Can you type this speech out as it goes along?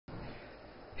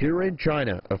Here in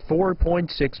China, a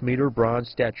 4.6-meter bronze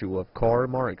statue of Karl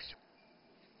Marx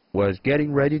was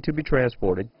getting ready to be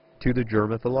transported to the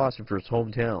German philosopher's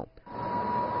hometown.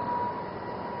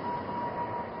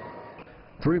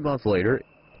 3 months later,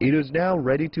 it is now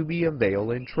ready to be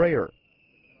unveiled in Trier.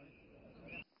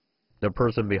 The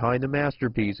person behind the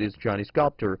masterpiece is Chinese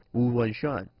sculptor Wu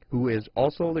Weishan, who is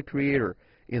also the creator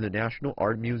in the National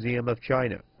Art Museum of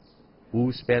China.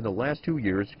 Wu spent the last 2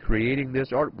 years creating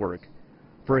this artwork.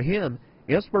 For him,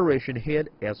 inspiration hit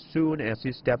as soon as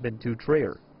he stepped into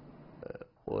Trier.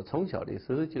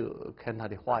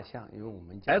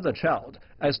 As a child,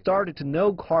 I started to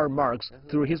know Karl Marx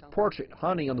through his portrait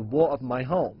hanging on the wall of my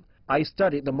home. I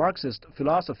studied the Marxist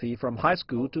philosophy from high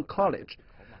school to college,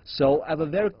 so I have a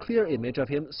very clear image of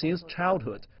him since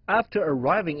childhood. After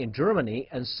arriving in Germany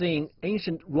and seeing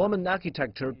ancient Roman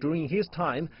architecture during his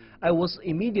time, I was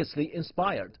immediately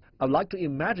inspired. I'd like to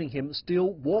imagine him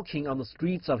still walking on the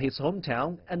streets of his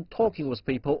hometown and talking with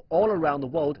people all around the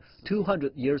world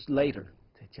 200 years later.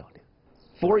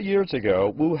 4 years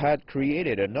ago, Wu had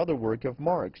created another work of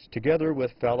Marx, together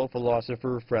with fellow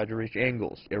philosopher Friedrich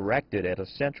Engels, erected at a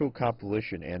central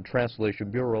compilation and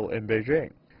translation bureau in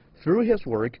Beijing. Through his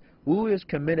work, Wu is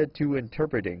committed to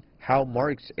interpreting how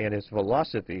Marx and his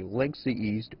philosophy links the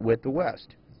East with the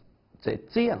West.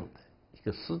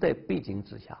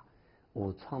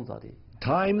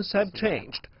 Times have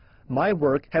changed. My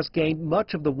work has gained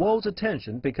much of the world's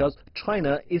attention because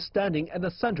China is standing at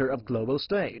the center of global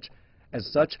stage.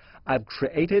 As such, I've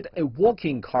created a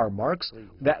walking Karl Marx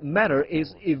that matter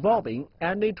is evolving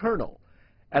and eternal.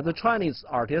 As a Chinese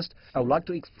artist, I would like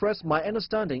to express my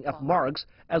understanding of Marx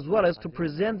as well as to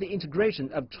present the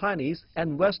integration of Chinese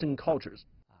and Western cultures.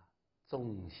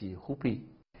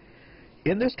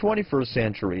 In this 21st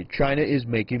century, China is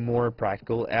making more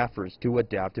practical efforts to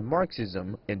adapt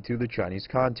Marxism into the Chinese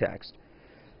context.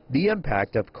 The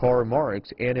impact of Karl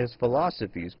Marx and his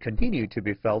philosophies continue to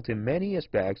be felt in many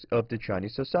aspects of the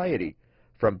Chinese society,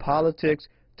 from politics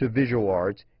to visual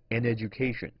arts and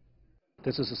education.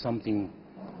 This is something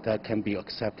that can be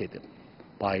accepted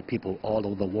by people all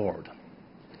over the world.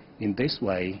 In this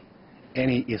way,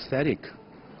 any aesthetic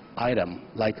item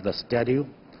like the statue,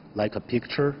 like a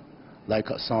picture,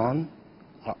 like a song,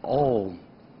 are all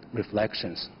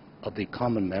reflections of the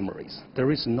common memories. There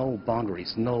is no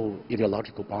boundaries, no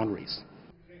ideological boundaries.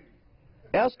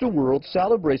 As the world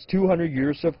celebrates 200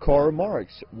 years of Karl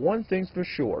Marx, one thing's for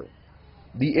sure: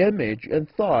 the image and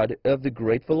thought of the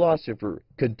great philosopher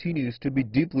continues to be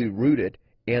deeply rooted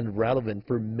and relevant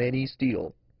for many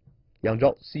still. Yang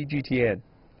Zhao, CGTN.